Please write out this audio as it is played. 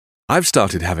I've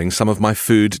started having some of my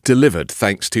food delivered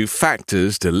thanks to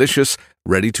Factor's delicious,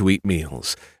 ready-to-eat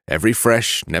meals. Every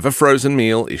fresh, never-frozen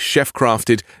meal is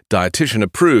chef-crafted,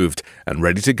 dietitian-approved, and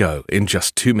ready to go in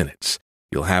just 2 minutes.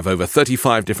 You'll have over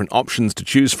 35 different options to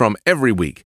choose from every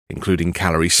week, including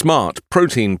Calorie Smart,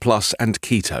 Protein Plus, and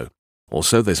Keto.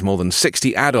 Also, there's more than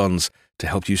 60 add-ons to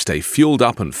help you stay fueled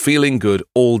up and feeling good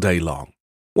all day long.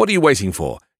 What are you waiting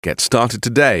for? Get started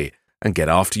today and get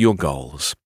after your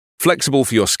goals. Flexible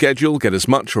for your schedule, get as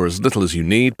much or as little as you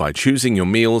need by choosing your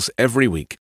meals every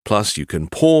week. Plus, you can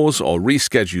pause or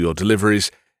reschedule your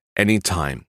deliveries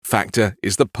anytime. Factor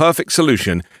is the perfect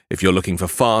solution if you're looking for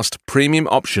fast, premium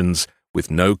options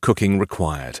with no cooking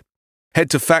required.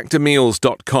 Head to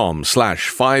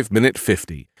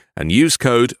factormeals.com/5minute50 and use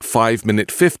code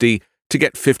 5minute50 to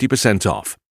get 50%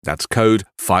 off. That's code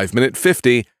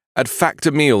 5minute50 at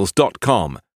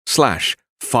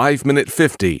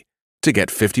factormeals.com/5minute50 to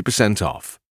get 50%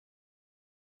 off.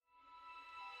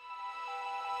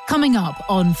 Coming up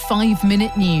on 5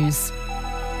 Minute News.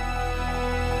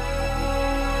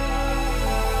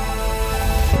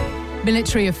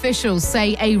 Military officials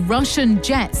say a Russian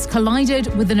jet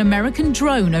collided with an American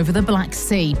drone over the Black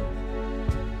Sea.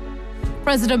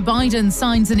 President Biden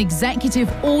signs an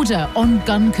executive order on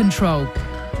gun control.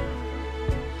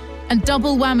 And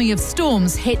double whammy of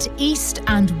storms hit east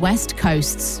and west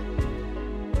coasts.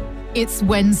 It's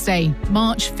Wednesday,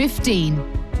 March 15.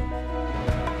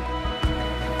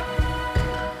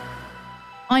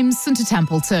 I'm Sunta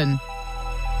Templeton.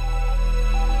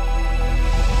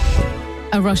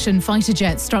 A Russian fighter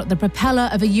jet struck the propeller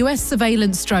of a US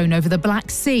surveillance drone over the Black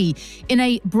Sea in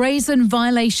a brazen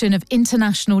violation of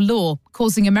international law,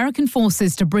 causing American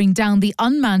forces to bring down the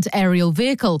unmanned aerial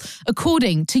vehicle,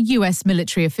 according to US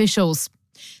military officials.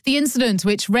 The incident,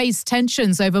 which raised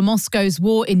tensions over Moscow's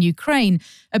war in Ukraine,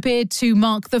 appeared to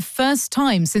mark the first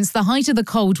time since the height of the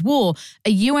Cold War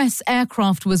a US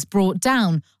aircraft was brought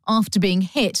down after being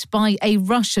hit by a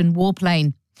Russian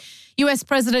warplane. US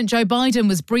President Joe Biden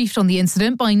was briefed on the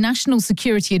incident by National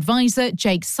Security Advisor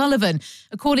Jake Sullivan,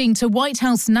 according to White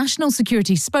House National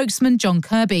Security spokesman John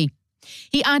Kirby.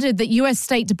 He added that US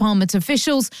State Department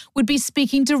officials would be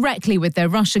speaking directly with their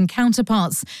Russian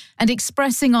counterparts and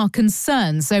expressing our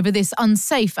concerns over this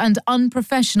unsafe and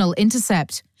unprofessional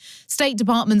intercept. State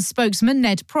Department spokesman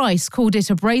Ned Price called it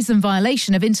a brazen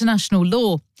violation of international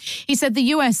law. He said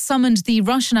the US summoned the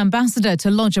Russian ambassador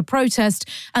to lodge a protest,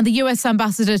 and the US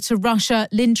ambassador to Russia,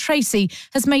 Lynn Tracy,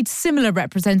 has made similar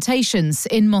representations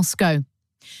in Moscow.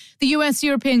 The US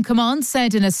European Command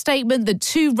said in a statement that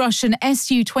 2 Russian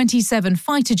Su-27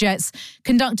 fighter jets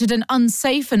conducted an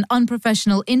unsafe and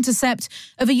unprofessional intercept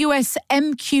of a US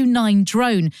MQ-9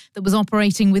 drone that was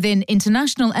operating within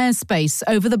international airspace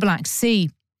over the Black Sea.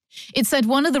 It said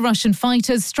one of the Russian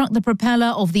fighters struck the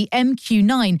propeller of the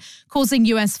MQ-9, causing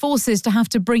US forces to have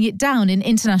to bring it down in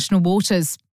international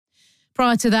waters.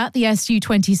 Prior to that, the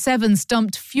Su-27s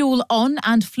dumped fuel on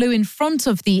and flew in front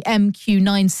of the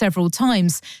MQ-9 several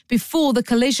times before the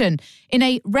collision in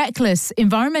a reckless,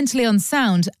 environmentally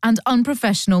unsound and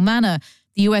unprofessional manner,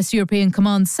 the US European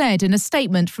Command said in a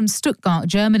statement from Stuttgart,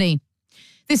 Germany.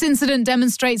 This incident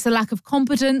demonstrates a lack of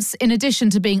competence in addition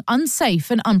to being unsafe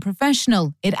and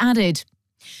unprofessional, it added.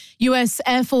 US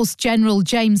Air Force General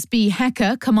James B.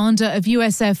 Hecker, commander of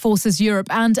US Air Forces Europe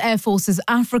and Air Forces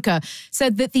Africa,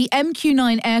 said that the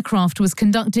MQ-9 aircraft was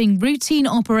conducting routine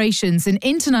operations in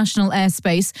international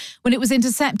airspace when it was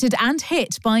intercepted and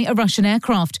hit by a Russian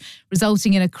aircraft,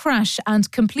 resulting in a crash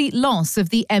and complete loss of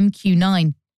the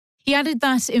MQ-9. He added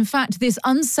that, in fact, this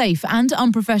unsafe and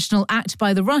unprofessional act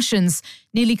by the Russians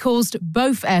nearly caused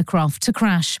both aircraft to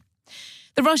crash.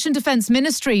 The Russian Defense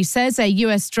Ministry says a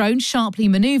US drone sharply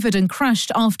maneuvered and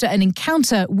crashed after an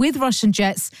encounter with Russian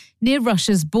jets near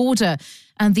Russia's border,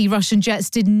 and the Russian jets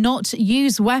did not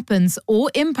use weapons or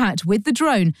impact with the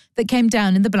drone that came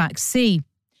down in the Black Sea.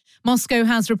 Moscow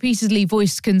has repeatedly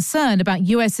voiced concern about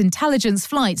US intelligence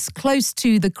flights close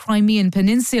to the Crimean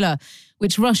Peninsula,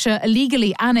 which Russia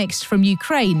illegally annexed from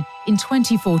Ukraine in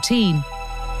 2014.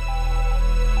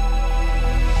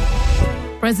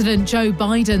 President Joe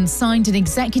Biden signed an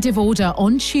executive order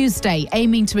on Tuesday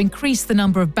aiming to increase the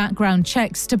number of background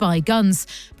checks to buy guns,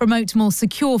 promote more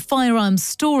secure firearms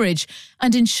storage,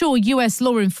 and ensure US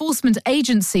law enforcement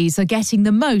agencies are getting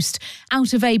the most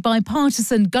out of a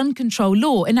bipartisan gun control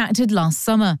law enacted last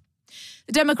summer.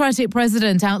 The Democratic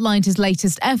president outlined his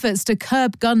latest efforts to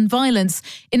curb gun violence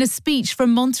in a speech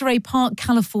from Monterey Park,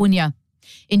 California.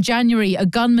 In January, a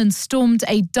gunman stormed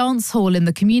a dance hall in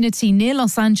the community near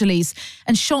Los Angeles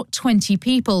and shot 20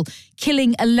 people,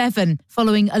 killing 11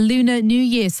 following a Lunar New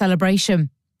Year celebration.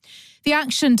 The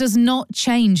action does not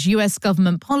change US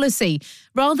government policy.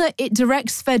 Rather, it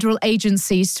directs federal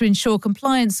agencies to ensure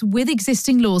compliance with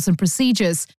existing laws and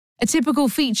procedures, a typical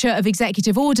feature of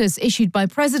executive orders issued by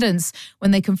presidents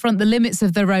when they confront the limits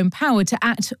of their own power to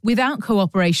act without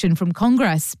cooperation from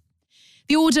Congress.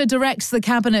 The order directs the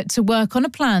cabinet to work on a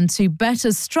plan to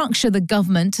better structure the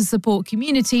government to support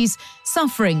communities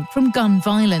suffering from gun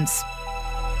violence.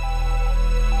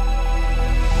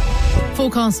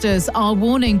 Forecasters are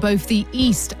warning both the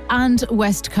east and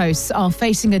west coasts are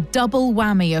facing a double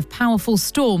whammy of powerful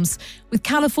storms, with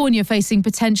California facing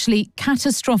potentially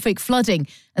catastrophic flooding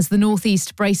as the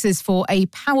northeast braces for a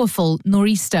powerful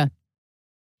nor'easter.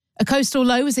 A coastal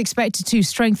low is expected to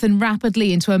strengthen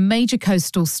rapidly into a major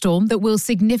coastal storm that will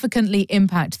significantly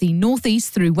impact the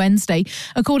northeast through Wednesday,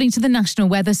 according to the National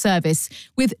Weather Service,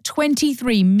 with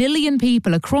 23 million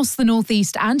people across the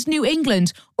northeast and New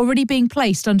England already being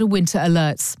placed under winter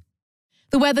alerts.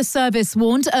 The Weather Service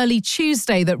warned early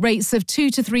Tuesday that rates of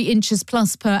 2 to 3 inches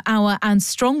plus per hour and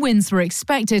strong winds were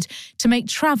expected to make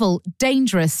travel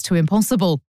dangerous to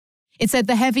impossible. It said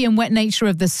the heavy and wet nature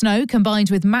of the snow,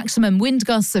 combined with maximum wind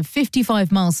gusts of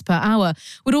 55 miles per hour,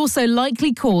 would also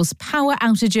likely cause power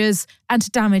outages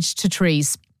and damage to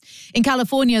trees. In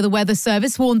California, the Weather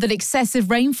Service warned that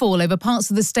excessive rainfall over parts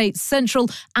of the state's central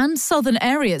and southern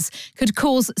areas could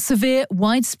cause severe,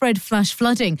 widespread flash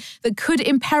flooding that could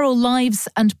imperil lives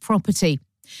and property.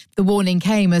 The warning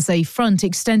came as a front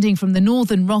extending from the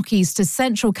northern Rockies to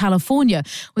central California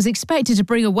was expected to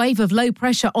bring a wave of low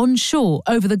pressure onshore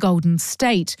over the Golden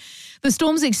State. The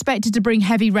storm's expected to bring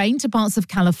heavy rain to parts of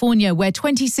California where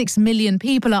 26 million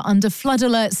people are under flood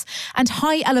alerts and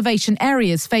high elevation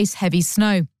areas face heavy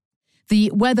snow.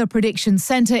 The Weather Prediction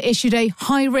Center issued a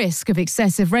high risk of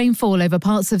excessive rainfall over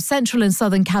parts of central and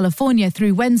southern California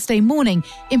through Wednesday morning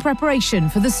in preparation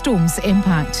for the storm's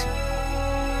impact.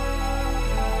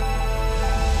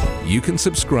 You can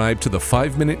subscribe to the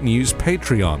 5-Minute News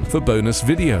Patreon for bonus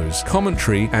videos,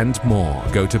 commentary, and more.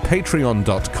 Go to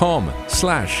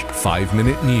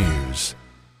patreon.com/5Minute News.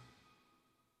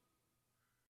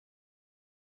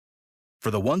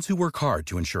 For the ones who work hard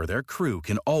to ensure their crew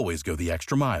can always go the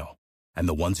extra mile, and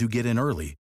the ones who get in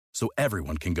early so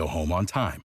everyone can go home on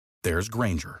time, there's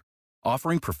Grainger,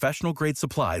 offering professional-grade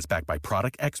supplies backed by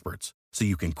product experts so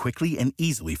you can quickly and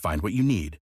easily find what you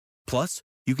need. Plus,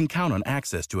 you can count on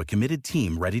access to a committed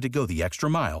team ready to go the extra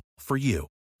mile for you.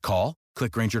 Call,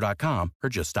 click Grainger.com, or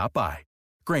just stop by.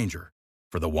 Grainger,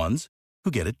 for the ones who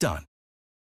get it done.